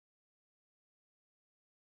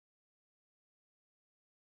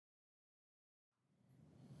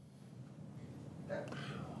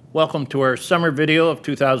Welcome to our summer video of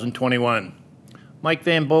 2021. Mike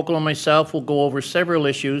Van Bokel and myself will go over several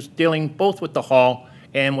issues dealing both with the hall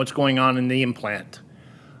and what's going on in the implant.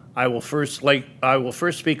 I will first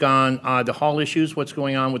speak on the hall issues, what's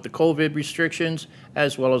going on with the COVID restrictions,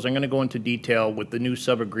 as well as I'm going to go into detail with the new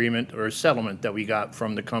sub agreement or settlement that we got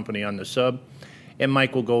from the company on the sub. And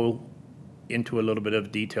Mike will go into a little bit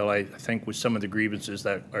of detail, I think, with some of the grievances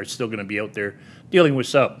that are still going to be out there dealing with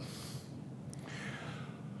sub.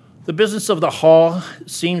 The business of the hall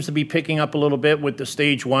seems to be picking up a little bit with the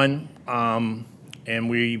stage one, and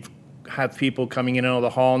we have people coming in and out of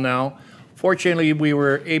the hall now. Fortunately, we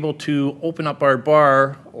were able to open up our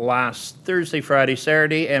bar last Thursday, Friday,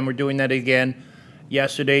 Saturday, and we're doing that again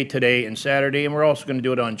yesterday, today, and Saturday, and we're also going to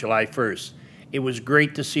do it on July 1st. It was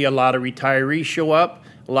great to see a lot of retirees show up.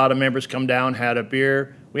 A lot of members come down, had a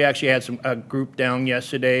beer. We actually had a group down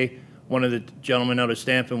yesterday. One of the gentlemen out of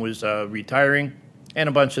Stampin was retiring, and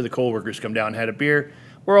a bunch of the co-workers come down and had a beer.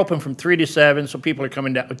 We're open from 3 to 7, so people are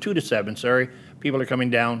coming down, 2 to 7, sorry. People are coming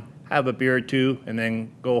down, have a beer or two, and then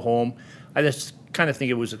go home. I just kind of think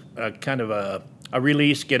it was kind of a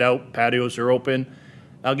release, get out, patios are open.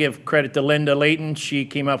 I'll give credit to Linda Layton. She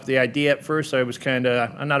came up with the idea at first. I'm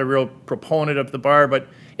not a real proponent of the bar, but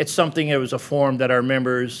it's something, it was a form that our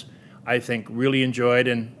members, I think, really enjoyed,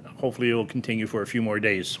 and hopefully it will continue for a few more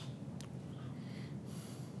days.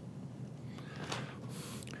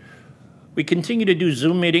 We continue to do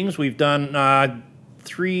Zoom meetings. We've done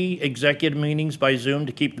 3 executive meetings by Zoom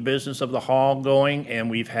to keep the business of the hall going, and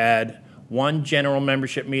we've had 1 general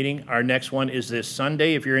membership meeting. Our next one is this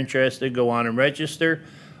Sunday. If you're interested, go on and register.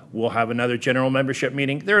 We'll have another general membership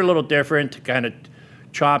meeting. They're a little different, kind of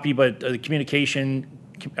choppy, but the communication,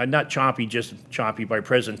 not choppy, just choppy by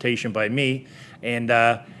presentation by me, and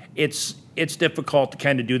it's difficult to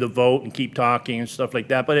kind of do the vote and keep talking and stuff like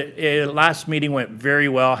that. But last meeting went very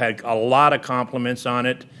well, had a lot of compliments on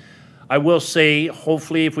it. I will say,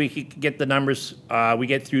 hopefully, if we get the numbers, we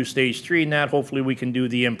get through stage 3 and that, hopefully we can do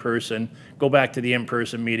the in-person, go back to the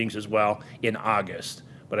in-person meetings as well in August.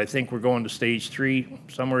 But I think we're going to stage 3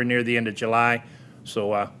 somewhere near the end of July,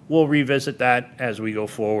 so we'll revisit that as we go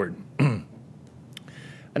forward.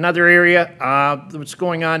 Another area that's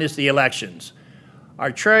going on is the elections.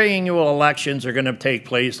 Our triennial elections are going to take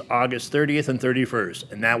place August 30th and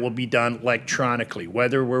 31st, and that will be done electronically,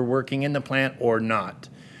 whether we're working in the plant or not.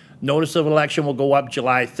 Notice of election will go up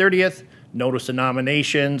July 30th. Notice of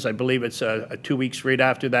nominations, I believe it's 2 weeks right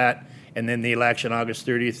after that, and then the election August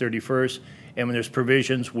 30th, 31st, and when there's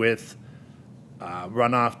provisions with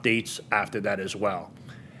runoff dates after that as well.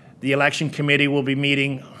 The election committee will be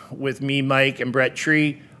meeting with me, Mike, and Brett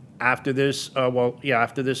Tree after this,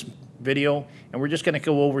 after this video, and we're just going to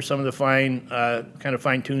go over some of the kind of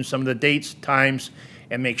fine-tune some of the dates, times,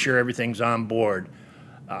 and make sure everything's on board.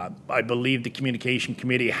 I believe the communication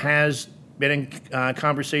committee has been in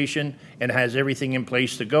conversation and has everything in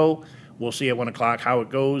place to go. We'll see at 1 o'clock how it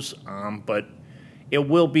goes, but it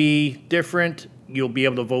will be different. You'll be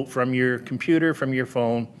able to vote from your computer, from your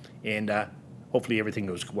phone, and hopefully everything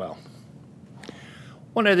goes well.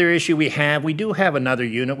 One other issue we do have another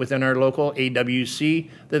unit within our local AWC.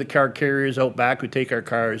 They're the car carriers out back who take our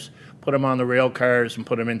cars, put them on the rail cars, and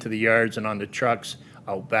put them into the yards and on the trucks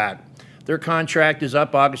out back. Their contract is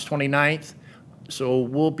up August 29th, so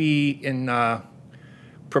we'll be in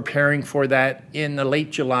preparing for that in the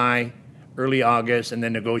late July, early August, and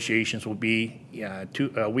then negotiations will be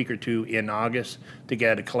a week or 2 in August to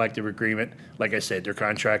get a collective agreement. Like I said, their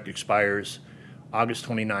contract expires August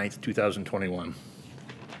 29th, 2021.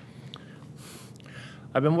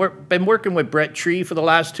 I've been working with Brett Tree for the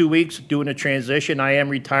last 2 weeks, doing a transition. I am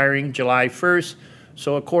retiring July 1st,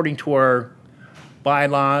 so according to our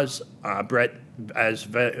bylaws, Brett, as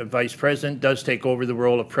vice president, does take over the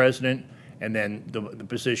role of president, and then the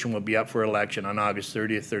position will be up for election on August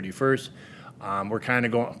 30th, 31st. We're kind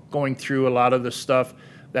of going through a lot of the stuff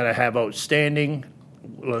that I have outstanding,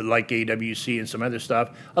 like AWC and some other stuff.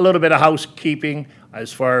 A little bit of housekeeping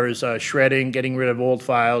as far as shredding, getting rid of old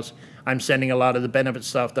files. I'm sending a lot of the benefit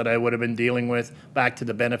stuff that I would have been dealing with back to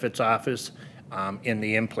the benefits office in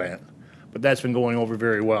the implant. But that's been going over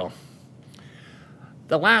very well.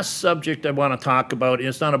 The last subject I want to talk about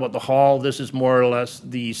is not about the hall. This is more or less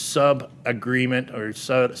the sub-agreement or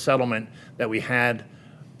settlement that we had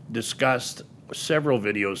discussed several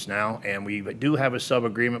videos now, and we do have a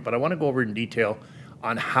sub-agreement, but I want to go over in detail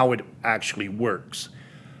on how it actually works.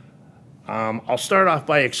 I'll start off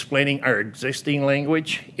by explaining our existing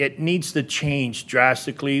language. It needs to change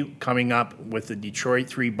drastically coming up with the Detroit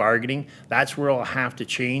 3 bargaining. That's where it'll have to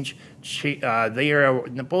change. They are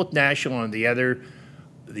both national and the other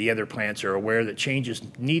the other plants are aware that changes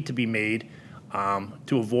need to be made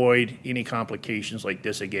to avoid any complications like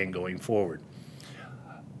this again going forward.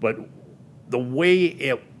 But the way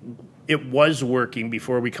it was working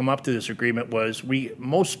before we come up to this agreement was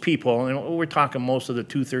most people, and we're talking most of the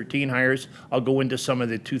 213 hires, I'll go into some of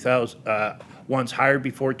the 2000 ones hired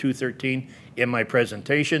before 213 in my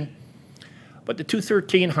presentation. But the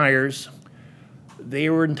 213 hires, they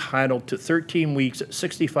were entitled to 13 weeks at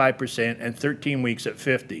 65% and 13 weeks at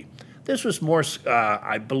 50. This was more,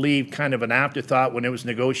 I believe, kind of an afterthought when it was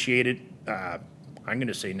negotiated, I'm going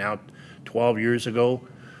to say now 12 years ago,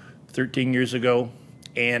 13 years ago.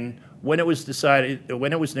 And when it was decided,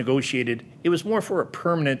 when it was negotiated, it was more for a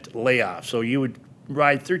permanent layoff. So you would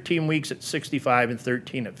ride 13 weeks at 65 and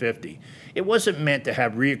 13 at 50. It wasn't meant to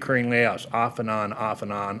have reoccurring layoffs off and on, off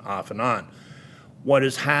and on, off and on. What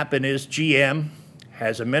has happened is GM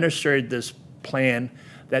has administered this plan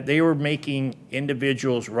that they were making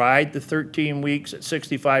individuals ride the 13 weeks at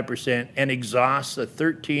 65% and exhaust the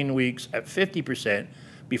 13 weeks at 50%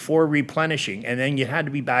 before replenishing, and then you had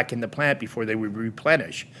to be back in the plant before they would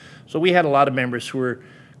replenish. So we had a lot of members who were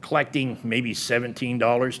collecting maybe $17,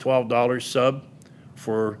 $12 sub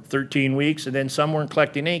for 13 weeks, and then some weren't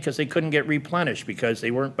collecting any because they couldn't get replenished because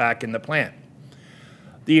they weren't back in the plant.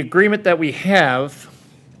 The agreement that we have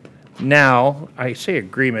now, I say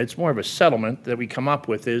agreement, it's more of a settlement that we come up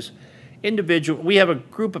with, is we have a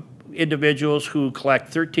group of individuals who collect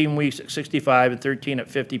 13 weeks at 65 and 13 at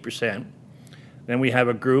 50%. Then we have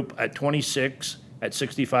a group at 26 at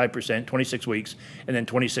 65%, 26 weeks, and then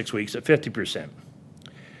 26 weeks at 50%.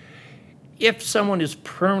 If someone is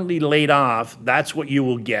permanently laid off, that's what you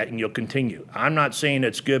will get, and you'll continue. I'm not saying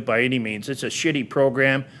it's good by any means. It's a shitty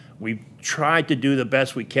program. We've tried to do the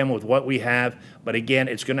best we can with what we have, but again,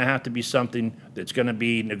 it's going to have to be something that's going to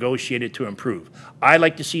be negotiated to improve. I'd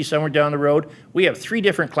like to see somewhere down the road, we have 3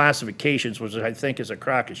 different classifications, which I think is a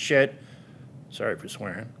crock of shit. Sorry for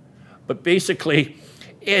swearing. But basically,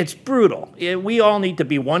 it's brutal. We all need to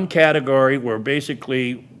be one category where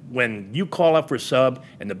basically when you call up for sub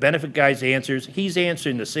and the benefit guy's answers, he's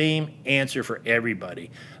answering the same answer for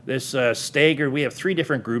everybody. This stagger, we have 3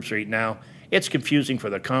 different groups right now. It's confusing for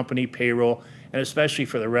the company, payroll, and especially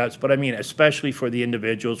for the reps, but I mean especially for the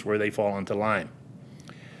individuals where they fall into line.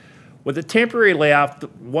 With the temporary layoff,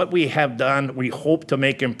 what we have done, we hope to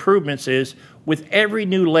make improvements is with every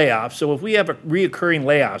new layoff, so if we have a reoccurring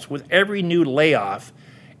layoffs, with every new layoff,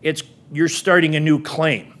 you're starting a new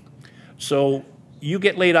claim. So you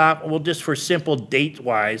get laid off, well, just for simple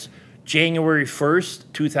date-wise, January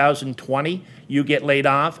 1st, 2020, you get laid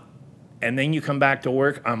off, and then you come back to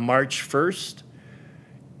work on March 1st,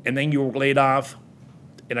 and then you were laid off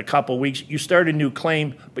in a couple of weeks. You start a new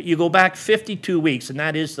claim, but you go back 52 weeks, and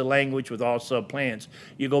that is the language with all sub-plans.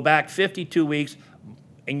 You go back 52 weeks,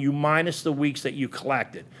 and you minus the weeks that you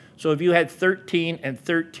collected. So if you had 13 and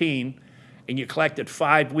 13, and you collected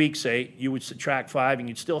 5 weeks, say, you would subtract 5, and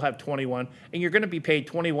you'd still have 21, and you're going to be paid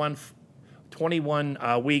 21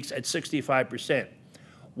 weeks at 65%.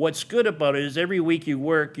 What's good about it is every week you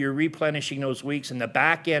work, you're replenishing those weeks, and the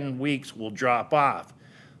back-end weeks will drop off.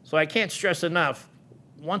 So I can't stress enough,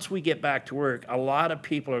 once we get back to work, a lot of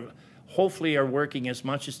people hopefully are working as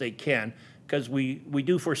much as they can, because we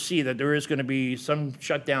do foresee that there is going to be some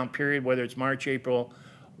shutdown period, whether it's March, April,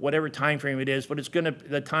 whatever time frame it is, but it's going to,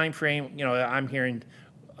 the time frame, you know, I'm hearing,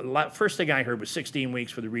 first thing I heard was 16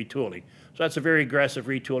 weeks for the retooling. So that's a very aggressive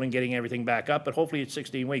retooling, getting everything back up, but hopefully it's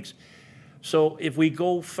 16 weeks. So if we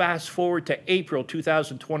go fast forward to April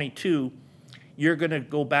 2022, you're going to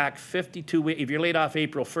go back 52 weeks. If you're laid off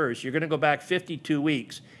April 1st, you're going to go back 52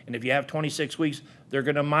 weeks. And if you have 26 weeks, they're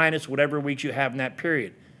going to minus whatever weeks you have in that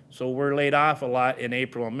period. So we're laid off a lot in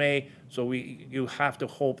April and May. So you have to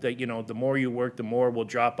hope that, you know, the more you work, the more will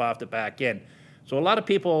drop off the back end. So a lot of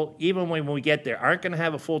people, even when we get there, aren't going to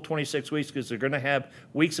have a full 26 weeks because they're going to have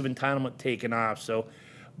weeks of entitlement taken off. So,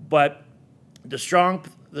 but the strong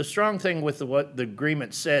thing with what the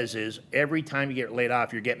agreement says is every time you get laid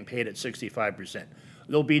off, you're getting paid at 65%.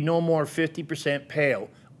 There'll be no more 50% payout,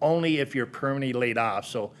 only if you're permanently laid off.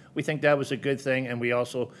 So we think that was a good thing, and we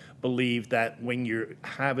also believe that when you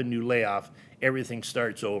have a new layoff, everything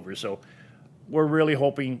starts over. So we're really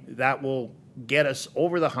hoping that will get us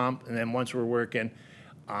over the hump, and then once we're working,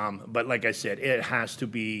 but like I said, it has to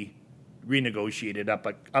be renegotiated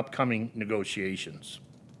upcoming negotiations.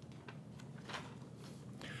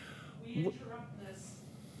 We interrupt this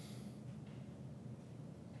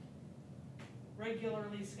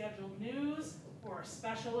regularly scheduled news for a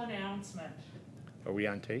special announcement. Are we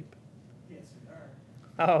on tape? Yes,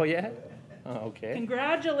 we are. Oh, yeah? Oh, okay.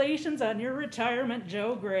 Congratulations on your retirement,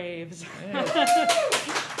 Joe Graves. Yeah.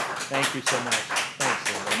 Thank you so much.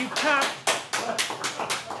 Thanks, Linda.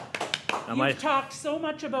 You've talked so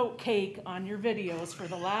much about cake on your videos for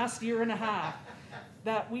the last year and a half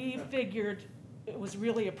that we figured it was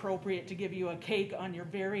really appropriate to give you a cake on your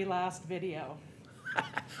very last video.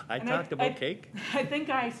 I talked about cake? I think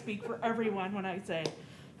I speak for everyone when I say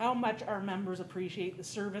how much our members appreciate the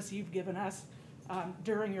service you've given us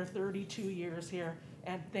during your 32 years here.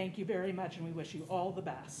 And thank you very much, and we wish you all the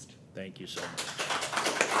best. Thank you so much.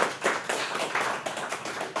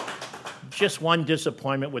 Just one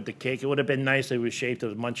disappointment with the cake. It would have been nice if it was shaped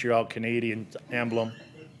as a Montreal Canadian emblem.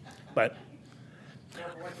 But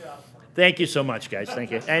thank you so much, guys. Thank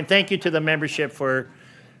you. And thank you to the membership for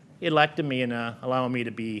electing me and allowing me to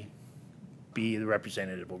be the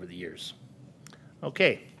representative over the years.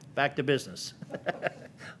 Okay, back to business.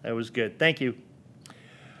 That was good. Thank you.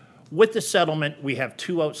 With the settlement, we have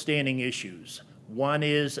two outstanding issues. One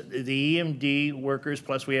is the EMD workers,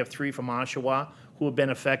 plus we have 3 from Oshawa who have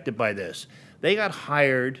been affected by this. They got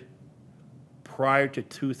hired prior to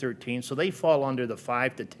 213, so they fall under the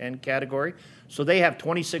 5 to 10 category. So they have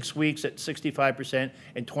 26 weeks at 65%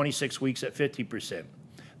 and 26 weeks at 50%.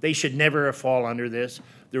 They should never have fall under this.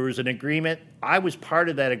 There was an agreement. I was part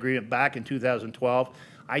of that agreement back in 2012.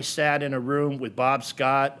 I sat in a room with Bob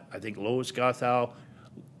Scott, I think Lois Gothow,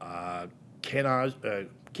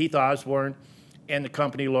 Keith Osborne, and the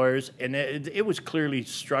company lawyers, and it was clearly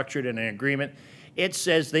structured in an agreement. It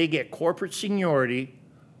says they get corporate seniority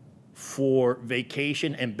for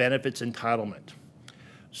vacation and benefits entitlement.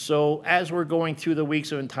 So as we're going through the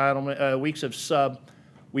weeks of entitlement, weeks of sub,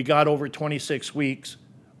 we got over 26 weeks.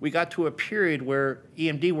 We got to a period where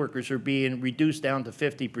EMD workers are being reduced down to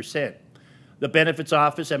 50%. The benefits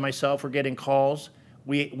office and myself were getting calls.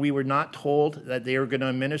 We were not told that they were going to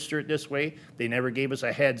administer it this way. They never gave us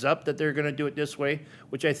a heads up that they're going to do it this way,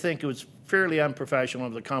 which I think was fairly unprofessional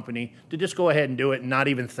of the company to just go ahead and do it and not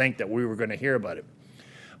even think that we were going to hear about it.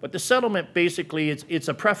 But the settlement basically, it's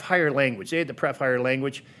a pref-hire language. They had the pref-hire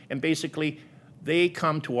language, and basically they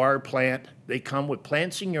come to our plant. They come with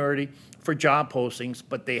plant seniority for job postings,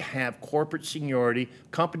 but they have corporate seniority,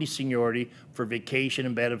 company seniority for vacation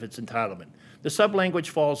and benefits entitlement. The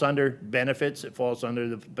sub-language falls under benefits. It falls under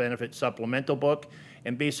the benefit supplemental book.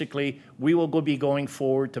 And basically, we will be going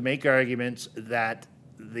forward to make arguments that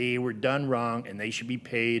they were done wrong and they should be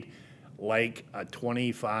paid like a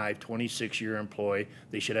 25, 26-year employee.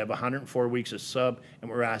 They should have 104 weeks of sub,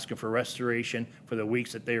 and we're asking for restoration for the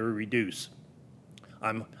weeks that they were reduced.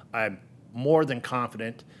 I'm more than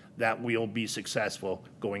confident that we'll be successful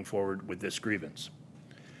going forward with this grievance.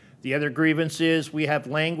 The other grievance is we have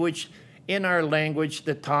language in our language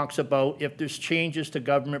that talks about if there's changes to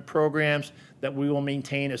government programs that we will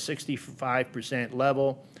maintain a 65%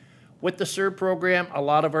 level. With the CERB program, a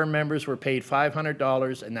lot of our members were paid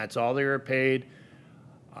 $500, and that's all they were paid.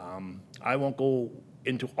 I won't go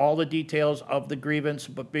into all the details of the grievance,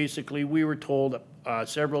 but basically we were told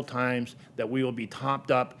several times that we will be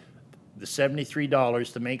topped up the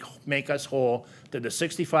 $73 to make us whole to the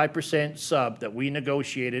 65% sub that we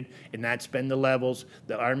negotiated, and that's been the levels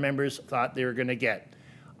that our members thought they were going to get.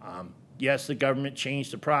 Yes, the government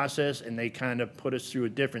changed the process, and they kind of put us through a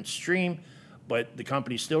different stream, but the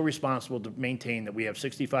company's still responsible to maintain that we have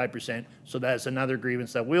 65%, so that's another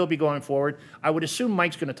grievance that will be going forward. I would assume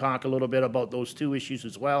Mike's going to talk a little bit about those two issues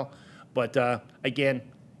as well, but again,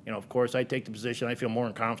 you know, of course, I take the position, I feel more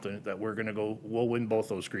than confident that we'll win both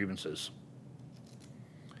those grievances.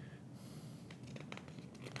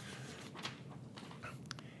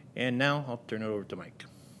 And now I'll turn it over to Mike.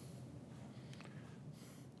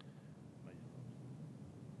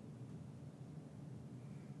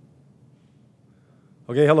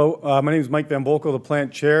 Okay, hello. My name is Mike Van Volkel, the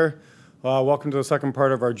plant chair. Welcome to the second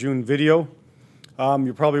part of our June video.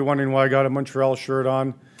 You're probably wondering why I got a Montreal shirt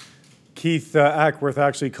on. Keith Ackworth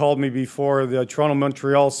actually called me before the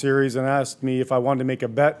Toronto-Montreal series and asked me if I wanted to make a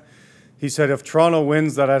bet. He said if Toronto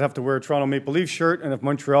wins, that I'd have to wear a Toronto Maple Leaf shirt, and if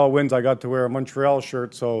Montreal wins, I got to wear a Montreal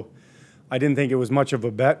shirt, so I didn't think it was much of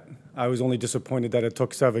a bet. I was only disappointed that it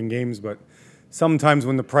took 7 games, but sometimes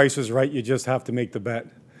when the price is right, you just have to make the bet.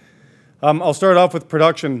 I'll start off with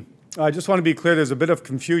production. I just want to be clear, there's a bit of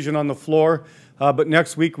confusion on the floor, but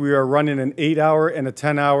next week we are running an 8-hour and a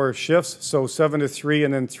 10-hour shifts, so 7 to 3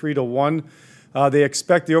 and then 3 to 1. They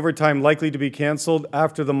expect the overtime likely to be canceled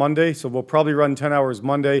after the Monday, so we'll probably run 10 hours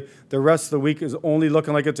Monday. The rest of the week is only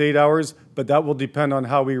looking like it's 8 hours, but that will depend on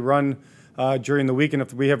how we run during the week, and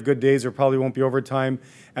if we have good days, there probably won't be overtime.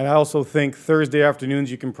 And I also think Thursday afternoons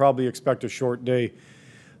you can probably expect a short day.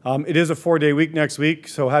 It is a 4-day week next week,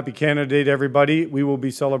 so happy Canada Day to everybody. We will be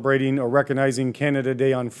celebrating or recognizing Canada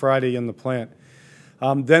Day on Friday in the plant.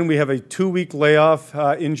 Then we have a 2-week layoff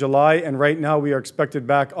in July, and right now we are expected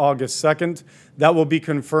back August 2nd. That will be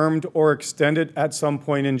confirmed or extended at some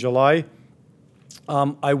point in July.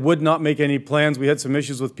 I would not make any plans. We had some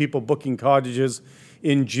issues with people booking cottages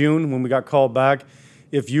in June when we got called back.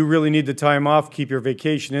 If you really need the time off, keep your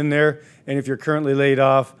vacation in there. And if you're currently laid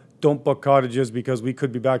off, don't book cottages because we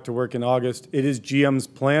could be back to work in August. It is GM's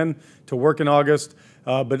plan to work in August,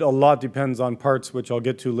 but a lot depends on parts, which I'll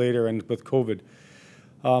get to later, and with COVID.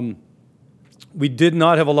 We did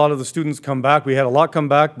not have a lot of the students come back. We had a lot come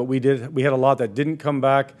back, but we had a lot that didn't come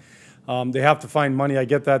back. They have to find money. I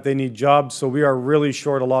get that. They need jobs. So we are really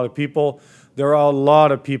short a lot of people. There are a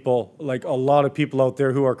lot of people, like a lot of people out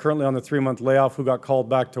there who are currently on the 3-month layoff who got called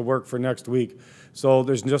back to work for next week. So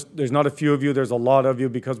there's not a few of you, there's a lot of you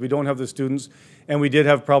because we don't have the students. And we did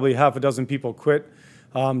have probably half a dozen people quit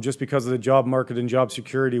just because of the job market and job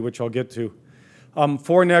security, which I'll get to.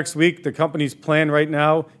 For next week, the company's plan right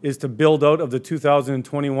now is to build out of the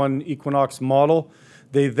 2021 Equinox model.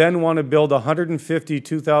 They then want to build 150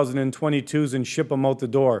 2022s and ship them out the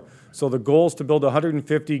door. So the goal is to build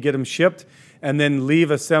 150, get them shipped, and then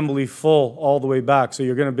leave assembly full all the way back. So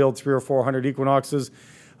you're going to build 300 or 400 Equinoxes.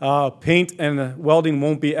 Paint and welding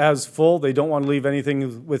won't be as full. They don't want to leave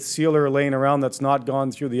anything with sealer laying around that's not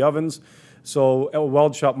gone through the ovens. So a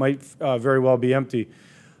weld shop might very well be empty,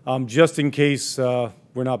 just in case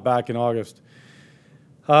we're not back in August.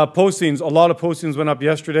 Postings, a lot of postings went up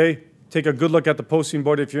yesterday. Take a good look at the posting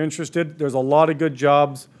board if you're interested. There's a lot of good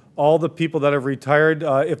jobs. All the people that have retired,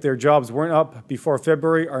 if their jobs weren't up before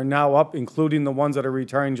February, are now up, including the ones that are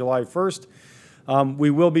retiring July 1st. We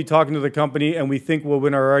will be talking to the company, and we think we'll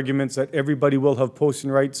win our arguments that everybody will have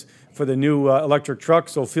posting rights for the new electric truck,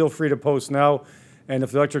 so feel free to post now. And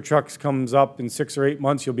if the electric truck comes up in 6 or 8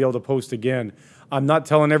 months, you'll be able to post again. I'm not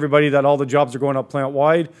telling everybody that all the jobs are going up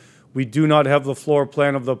plant-wide. We do not have the floor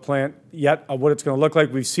plan of the plant yet of what it's going to look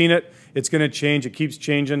like. We've seen it. It's going to change. It keeps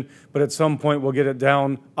changing. But at some point, we'll get it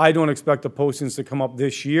down. I don't expect the postings to come up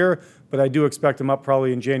this year, but I do expect them up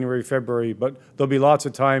probably in January, February. But there'll be lots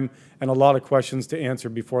of time and a lot of questions to answer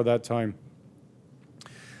before that time.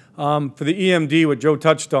 For the EMD, what Joe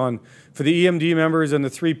touched on, for the EMD members and the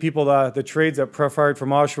 3 people, the trades that pre-fired from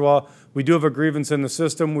Oshawa, we do have a grievance in the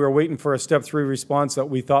system. We were waiting for a Step 3 response that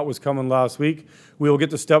we thought was coming last week. We will get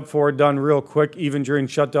the Step 4 done real quick. Even during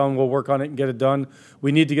shutdown, we'll work on it and get it done.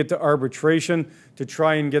 We need to get to arbitration to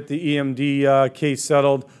try and get the EMD case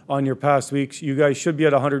settled on your past weeks. You guys should be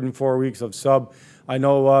at 104 weeks of sub. I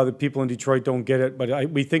know the people in Detroit don't get it,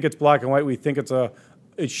 but we think it's black and white. We think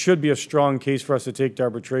it should be a strong case for us to take to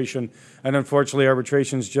arbitration. And unfortunately,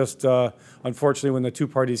 arbitration is just, unfortunately, when the 2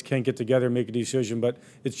 parties can't get together and make a decision. But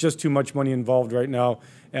it's just too much money involved right now.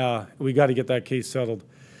 We got to get that case settled.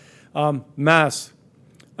 Mass.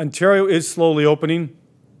 Ontario is slowly opening.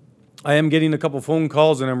 I am getting a couple phone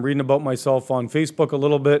calls, and I'm reading about myself on Facebook a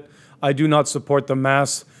little bit. I do not support the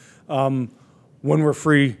mask when we're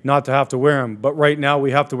free not to have to wear them. But right now,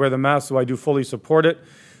 we have to wear the mask, so I do fully support it.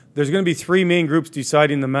 There's going to be 3 main groups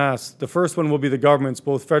deciding the mask. The first one will be the governments,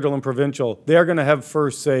 both federal and provincial. They are going to have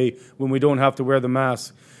first say when we don't have to wear the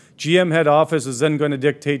mask. GM head office is then going to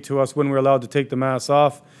dictate to us when we're allowed to take the mask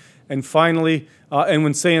off. And finally, and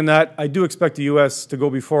when saying that, I do expect the U.S. to go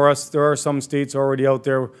before us. There are some states already out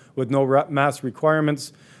there with no mask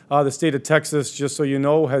requirements. The state of Texas, just so you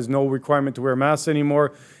know, has no requirement to wear masks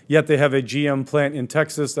anymore, yet they have a GM plant in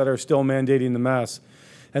Texas that are still mandating the mask.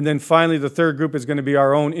 And then finally, the third group is going to be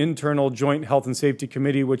our own internal joint health and safety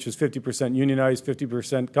committee, which is 50% unionized,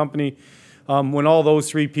 50% company. When all those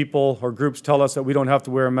 3 people or groups tell us that we don't have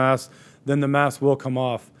to wear a mask, then the mask will come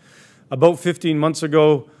off. About 15 months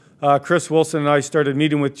ago, Chris Wilson and I started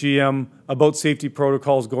meeting with GM about safety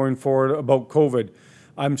protocols going forward about COVID.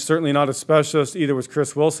 I'm certainly not a specialist, either was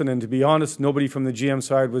Chris Wilson, and to be honest, nobody from the GM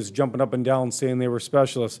side was jumping up and down saying they were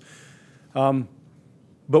specialists.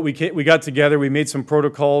 But we got together, we made some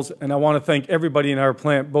protocols, and I want to thank everybody in our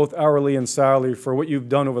plant, both hourly and salary, for what you've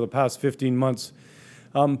done over the past 15 months.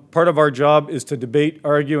 Part of our job is to debate,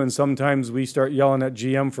 argue, and sometimes we start yelling at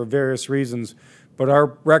GM for various reasons. But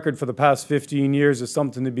our record for the past 15 years is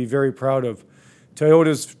something to be very proud of.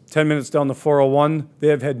 Toyota's 10 minutes down the 401. They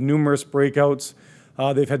have had numerous breakouts.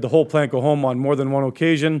 They've had the whole plant go home on more than one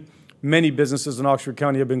occasion. Many businesses in Oxford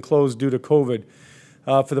County have been closed due to COVID.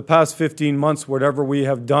 For the past 15 months, whatever we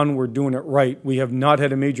have done, we're doing it right. We have not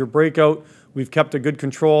had a major breakout. We've kept a good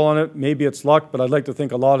control on it. Maybe it's luck, but I'd like to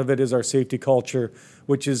think a lot of it is our safety culture,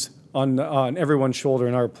 which is on everyone's shoulder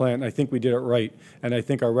in our plant. I think we did it right, and I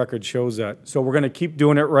think our record shows that. So we're going to keep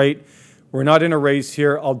doing it right. We're not in a race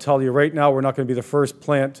here. I'll tell you right now, we're not going to be the first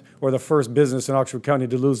plant or the first business in Oxford County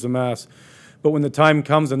to lose the mask. But when the time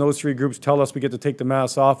comes and those three groups tell us we get to take the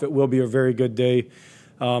masks off, it will be a very good day.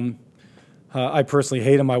 I personally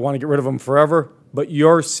hate them. I want to get rid of them forever. But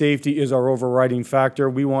your safety is our overriding factor.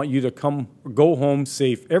 We want you to go home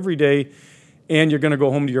safe every day, and you're going to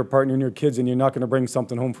go home to your partner and your kids, and you're not going to bring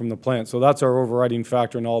something home from the plant. So that's our overriding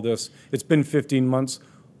factor in all this. It's been 15 months.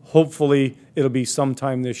 Hopefully, it'll be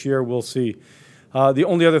sometime this year. We'll see. The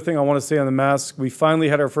only other thing I want to say on the mask, we finally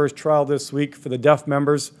had our first trial this week for the deaf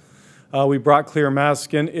members. We brought clear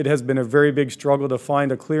masks in. It has been a very big struggle to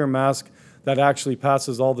find a clear mask that actually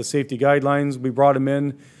passes all the safety guidelines. We brought them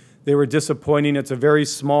in. They were disappointing. It's a very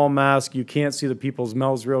small mask. You can't see the people's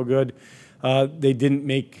mouths real good. They didn't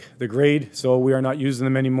make the grade, so we are not using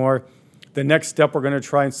them anymore. The next step we're going to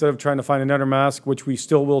try, instead of trying to find another mask, which we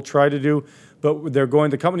still will try to do, but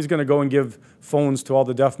the company's going to go and give phones to all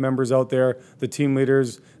the deaf members out there, the team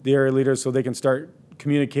leaders, the area leaders, so they can start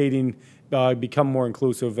communicating, become more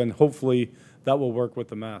inclusive, and hopefully that will work with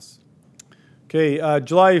the masks. Okay,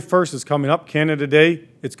 July 1st is coming up, Canada Day.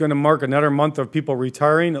 It's going to mark another month of people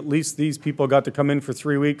retiring. At least these people got to come in for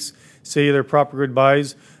 3 weeks, say their proper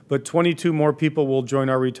goodbyes, but 22 more people will join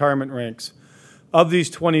our retirement ranks. Of these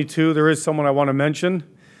 22, there is someone I want to mention.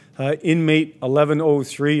 Inmate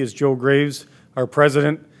 1103 is Joe Graves, our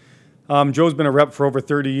president. Joe's been a rep for over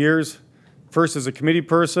 30 years. First as a committee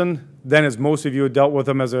person, then as most of you have dealt with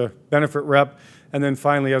him as a benefit rep, and then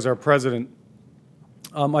finally as our president.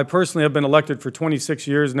 I personally have been elected for 26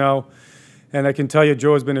 years now, and I can tell you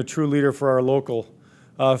Joe has been a true leader for our local.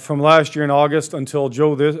 From last year in August until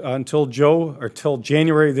January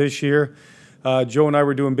this year, Joe and I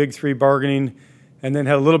were doing Big Three bargaining, and then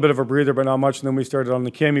had a little bit of a breather, but not much, and then we started on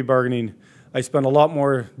the CAMI bargaining. I spent a lot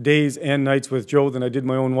more days and nights with Joe than I did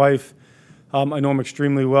my own wife. I know him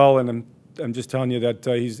extremely well, and I'm just telling you that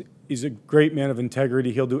he's a great man of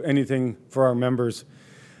integrity. He'll do anything for our members.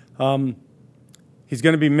 He's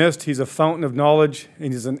going to be missed. He's a fountain of knowledge,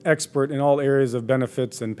 and he's an expert in all areas of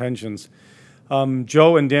benefits and pensions.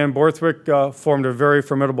 Joe and Dan Borthwick formed a very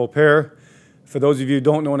formidable pair. For those of you who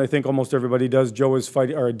don't know, and I think almost everybody does,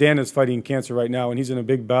 Dan is fighting cancer right now, and he's in a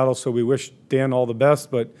big battle, so we wish Dan all the best.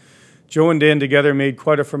 But Joe and Dan together made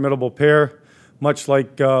quite a formidable pair, much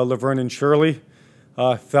like Laverne and Shirley,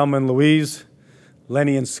 Thelma and Louise,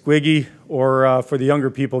 Lenny and Squiggy, or for the younger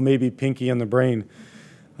people, maybe Pinky and the Brain.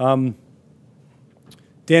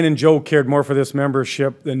 Dan and Joe cared more for this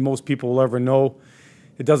membership than most people will ever know.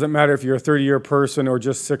 It doesn't matter if you're a 30-year person or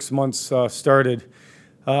just 6 months started.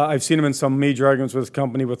 I've seen him in some major arguments with his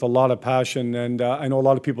company with a lot of passion, and I know a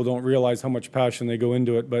lot of people don't realize how much passion they go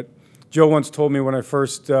into it. But Joe once told me when I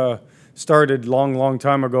first started, long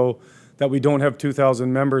time ago, that we don't have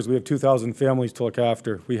 2,000 members, we have 2,000 families to look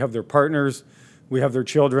after. We have their partners, we have their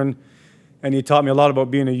children, and he taught me a lot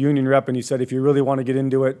about being a union rep, and he said if you really want to get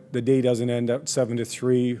into it, the day doesn't end at 7 to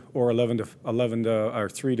 3 or 11 to 11 or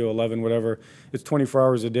 3 to 11, whatever. It's 24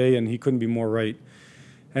 hours a day, and he couldn't be more right.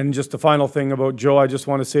 And just the final thing about Joe, I just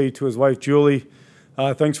want to say to his wife, Julie,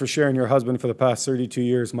 thanks for sharing your husband for the past 32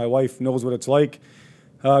 years. My wife knows what it's like.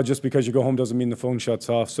 Just because you go home doesn't mean the phone shuts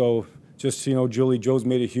off. So just, you know, Julie, Joe's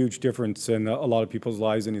made a huge difference in a lot of people's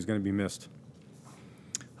lives, and he's going to be missed.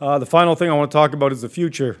 The final thing I want to talk about is the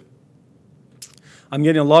future. I'm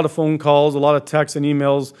getting a lot of phone calls, a lot of texts and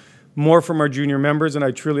emails, more from our junior members, and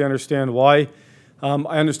I truly understand why.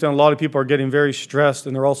 I understand a lot of people are getting very stressed,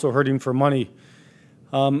 and they're also hurting for money.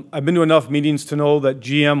 I've been to enough meetings to know that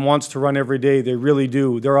GM wants to run every day. They really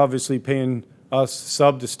do. They're obviously paying us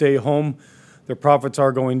sub to stay home. Their profits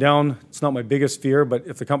are going down. It's not my biggest fear, but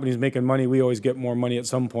if the company's making money, we always get more money at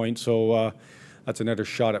some point. So that's another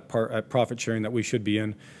shot at profit sharing that we should be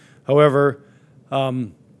in. However,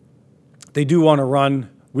 they do want to run.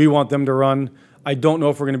 We want them to run. I don't know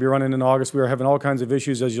if we're going to be running in August. We are having all kinds of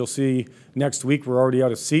issues. As you'll see next week, we're already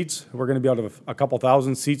out of seats. We're going to be out of a couple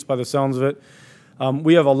thousand seats by the sounds of it.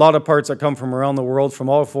 We have a lot of parts that come from around the world, from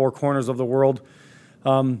all four corners of the world.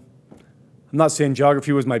 I'm not saying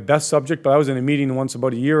geography was my best subject, but I was in a meeting once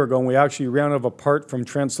about a year ago, and we actually ran out of a part from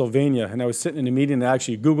Transylvania. And I was sitting in a meeting and I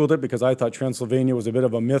actually Googled it because I thought Transylvania was a bit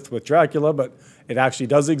of a myth with Dracula, but it actually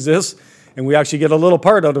does exist. And we actually get a little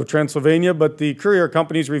part out of Transylvania, but the courier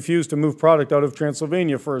companies refuse to move product out of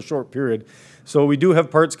Transylvania for a short period. So we do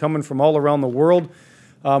have parts coming from all around the world.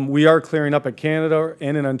 We are clearing up at Canada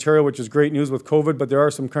and in Ontario, which is great news with COVID, but there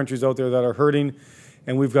are some countries out there that are hurting,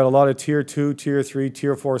 and we've got a lot of Tier 2, Tier 3,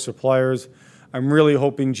 Tier 4 suppliers. I'm really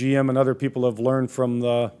hoping GM and other people have learned from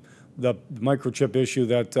the microchip issue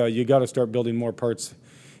that you got to start building more parts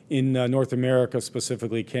in North America,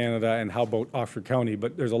 specifically Canada, and how about Oxford County.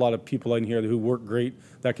 But there's a lot of people in here who work great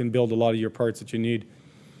that can build a lot of your parts that you need.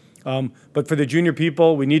 But for the junior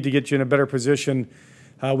people, we need to get you in a better position.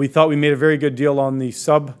 We thought we made a very good deal on the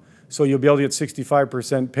sub, so you'll be able to get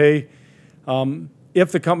 65% pay.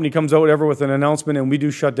 If the company comes out ever with an announcement and we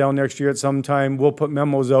do shut down next year at some time, we'll put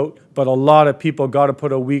memos out, but a lot of people got to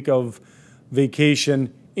put a week of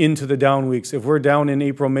vacation into the down weeks. If we're down in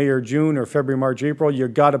April, May, or June, or February, March, April, you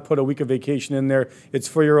got to put a week of vacation in there. It's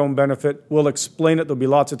for your own benefit. We'll explain it. There'll be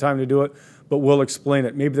lots of time to do it, but we'll explain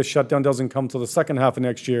it. Maybe the shutdown doesn't come till the second half of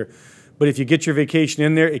next year, but if you get your vacation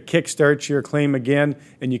in there, it kickstarts your claim again,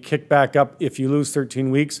 and you kick back up if you lose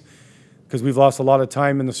 13 weeks, because we've lost a lot of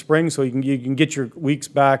time in the spring, so you can get your weeks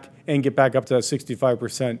back and get back up to that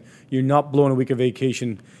 65%. You're not blowing a week of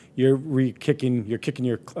vacation. You're kicking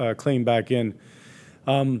your claim back in.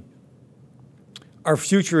 Our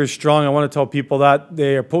future is strong. I want to tell people that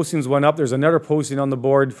their postings went up. There's another posting on the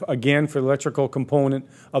board again for the electrical component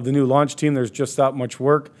of the new launch team. There's just that much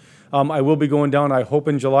work. I will be going down, I hope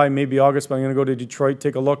in July, maybe August, but I'm going to go to Detroit,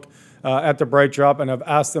 take a look at the Bright Drop, and I've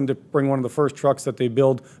asked them to bring one of the first trucks that they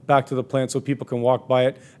build back to the plant so people can walk by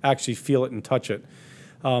it, actually feel it and touch it.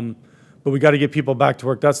 But we got to get people back to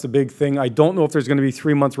work. That's the big thing. I don't know if there's going to be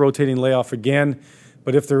 3-month rotating layoff again,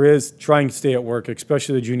 but if there is, try and stay at work,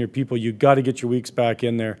 especially the junior people. You got to get your weeks back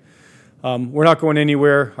in there. We're not going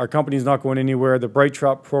anywhere. Our company's not going anywhere. The Bright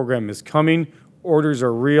Drop program is coming. Orders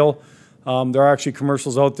are real. There are actually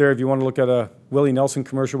commercials out there. If you want to look at a Willie Nelson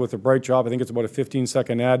commercial with a Bright Drop, I think it's about a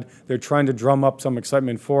 15-second ad. They're trying to drum up some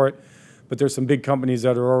excitement for it, but there's some big companies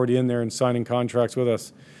that are already in there and signing contracts with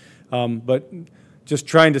us. But just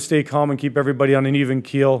trying to stay calm and keep everybody on an even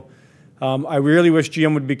keel. I really wish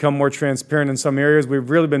GM would become more transparent in some areas. We've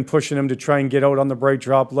really been pushing them to try and get out on the Bright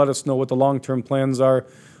Drop, let us know what the long-term plans are.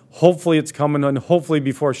 Hopefully it's coming, and hopefully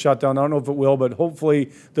before shutdown. I don't know if it will, but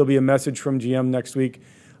hopefully there'll be a message from GM next week.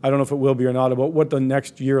 I don't know if it will be or not, about what the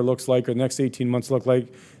next year looks like or the next 18 months look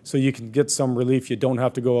like, so you can get some relief. You don't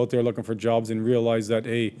have to go out there looking for jobs and realize that,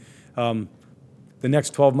 hey, the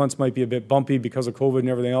next 12 months might be a bit bumpy because of COVID and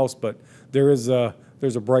everything else, but there's a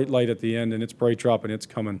bright light at the end, and it's Bright Drop, and it's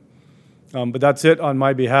coming. But that's it on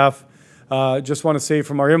my behalf. Just want to say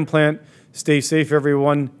from our implant, stay safe,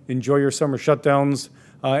 everyone. Enjoy your summer shutdowns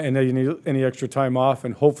and any extra time off,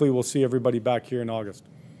 and hopefully we'll see everybody back here in August.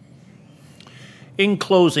 In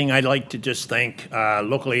closing, I'd like to just thank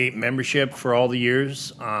Local 8 membership for all the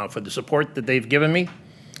years, for the support that they've given me.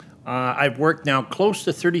 I've worked now close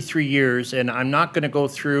to 33 years, and I'm not going to go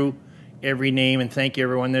through every name and thank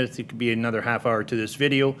everyone. There could be another half hour to this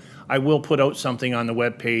video. I will put out something on the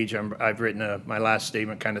web page. I've written my last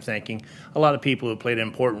statement kind of thanking a lot of people who played an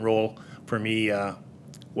important role for me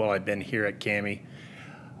while I've been here at CAMI.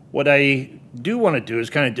 What I do want to do is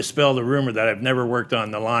kind of dispel the rumor that I've never worked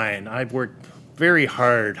on the line. I've worked very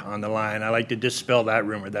hard on the line. I like to dispel that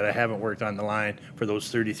rumor that I haven't worked on the line for those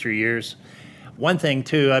 33 years. One thing,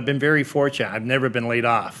 too, I've been very fortunate. I've never been laid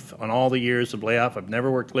off. On all the years of layoff, I've never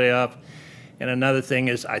worked layoff. And another thing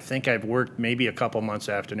is I think I've worked maybe a couple months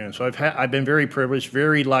afternoon. So I've been very privileged,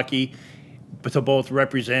 very lucky to both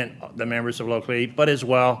represent the members of Local 8, but as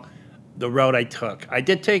well the route I took. I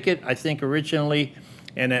did take it, I think, originally,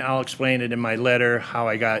 and I'll explain it in my letter how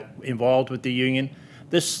I got involved with the union.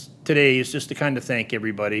 This today is just to kind of thank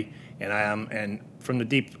everybody, and from the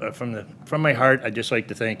deep, from my heart, I'd just like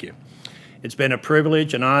to thank you. It's been a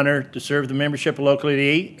privilege, an honor to serve the membership of Local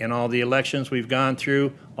 8 in all the elections we've gone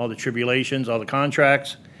through, all the tribulations, all the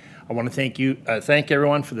contracts. I want to thank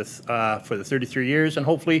everyone for the 33 years, and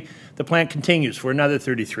hopefully the plant continues for another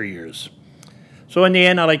 33 years. So in the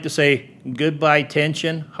end, I'd like to say goodbye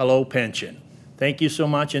tension, hello pension. Thank you so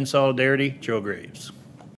much. In solidarity, Joe Graves.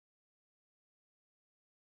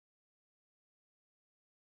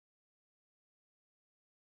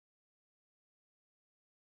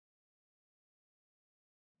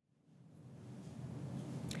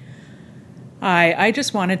 Hi, I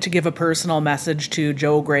just wanted to give a personal message to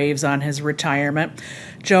Joe Graves on his retirement.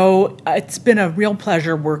 Joe, it's been a real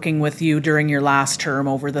pleasure working with you during your last term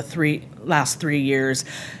over the last 3 years.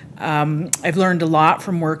 I've learned a lot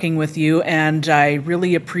from working with you, and I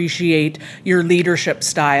really appreciate your leadership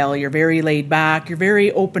style. You're very laid back, you're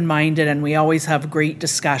very open-minded, and we always have great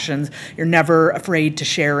discussions. You're never afraid to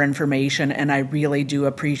share information, and I really do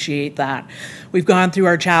appreciate that. We've gone through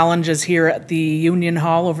our challenges here at the Union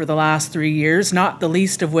Hall over the last 3 years, not the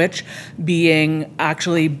least of which being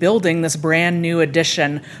actually building this brand new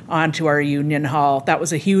addition onto our Union Hall. That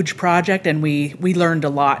was a huge project, and we learned a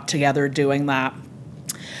lot together doing that.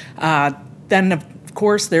 Then, of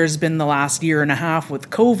course, there's been the last year and a half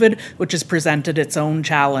with COVID, which has presented its own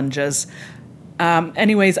challenges.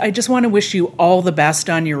 Anyways, I just want to wish you all the best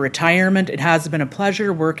on your retirement. It has been a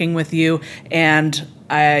pleasure working with you, and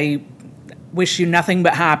I wish you nothing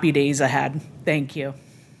but happy days ahead. Thank you.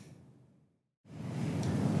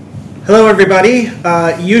 Hello, everybody.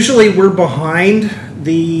 Usually we're behind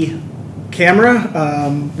the camera.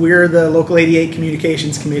 We're the Local 88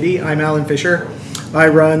 Communications Committee. I'm Alan Fisher. I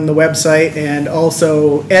run the website and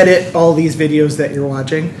also edit all these videos that you're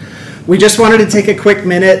watching. We just wanted to take a quick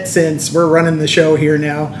minute, since we're running the show here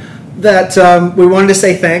now, that we wanted to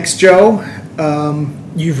say thanks, Joe.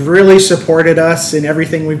 You've really supported us in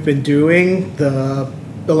everything we've been doing, the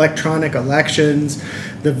electronic elections,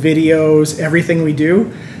 the videos, everything we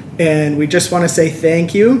do. And we just want to say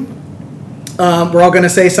thank you. We're all going to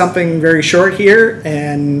say something very short here,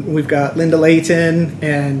 and we've got Linda Layton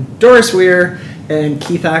and Doris Weir and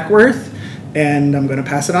Keith Ackworth, and I'm going to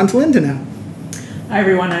pass it on to Linda now. Hi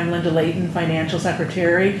everyone, I'm Linda Layton, Financial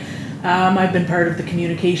Secretary. I've been part of the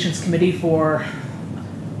Communications Committee for,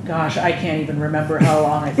 gosh, I can't even remember how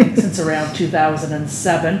long, I think since around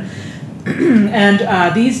 2007.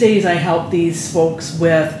 And these days I help these folks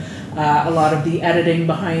with a lot of the editing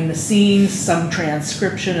behind the scenes, some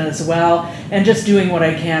transcription as well, and just doing what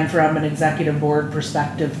I can from an executive board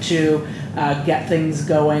perspective to get things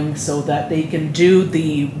going so that they can do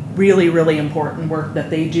the really, really important work that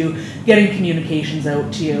they do, getting communications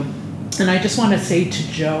out to you. And I just want to say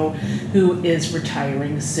to Joe, who is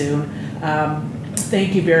retiring soon,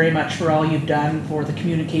 thank you very much for all you've done for the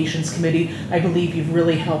Communications Committee. I believe you've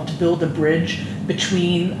really helped build a bridge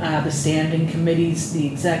between the standing committees, the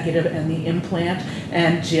executive, and the implant,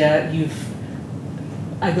 and you've,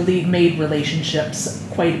 I believe, made relationships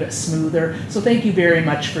quite a bit smoother. So thank you very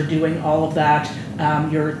much for doing all of that.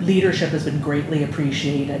 Your leadership has been greatly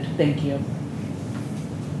appreciated. Thank you.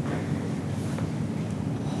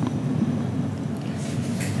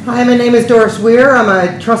 Hi, my name is Doris Weir. I'm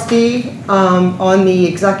a trustee on the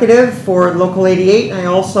executive for Local 88. I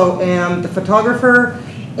also am the photographer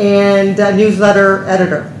and newsletter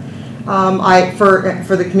editor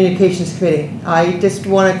for the Communications Committee. I just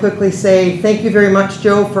want to quickly say thank you very much,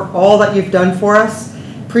 Joe, for all that you've done for us.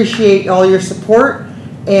 Appreciate all your support,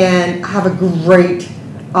 and have a great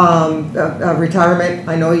retirement.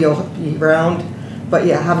 I know you'll be around, but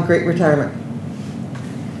yeah, have a great retirement.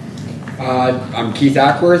 I'm Keith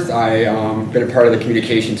Ackworth. I've been a part of the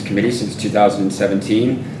Communications Committee since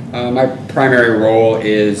 2017. My primary role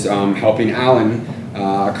is helping Alan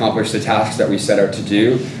accomplish the tasks that we set out to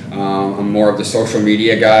do. I'm more of the social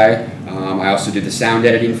media guy. I also do the sound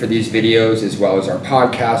editing for these videos, as well as our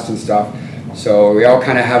podcast and stuff. So we all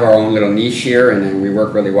kind of have our own little niche here, and then we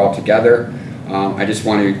work really well together. I just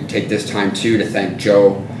want to take this time too to thank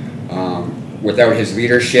Joe. Without his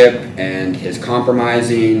leadership and his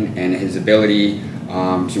compromising and his ability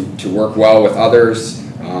to work well with others,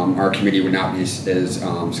 our committee would not be as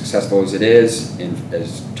successful as it is in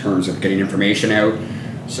terms of getting information out.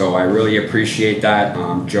 So I really appreciate that.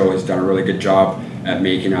 Joe has done a really good job at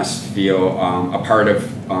making us feel a part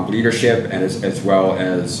of leadership, and as well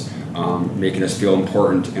as making us feel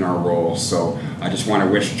important in our roles. So I just want to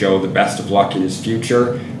wish Joe the best of luck in his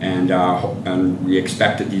future, and we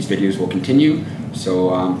expect that these videos will continue.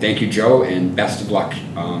 So thank you, Joe, and best of luck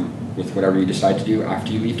with whatever you decide to do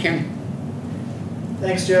after you leave Canada.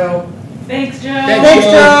 Thanks, Joe. Thanks, Joe. Thanks,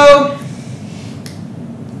 Joe.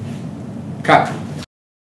 Cut.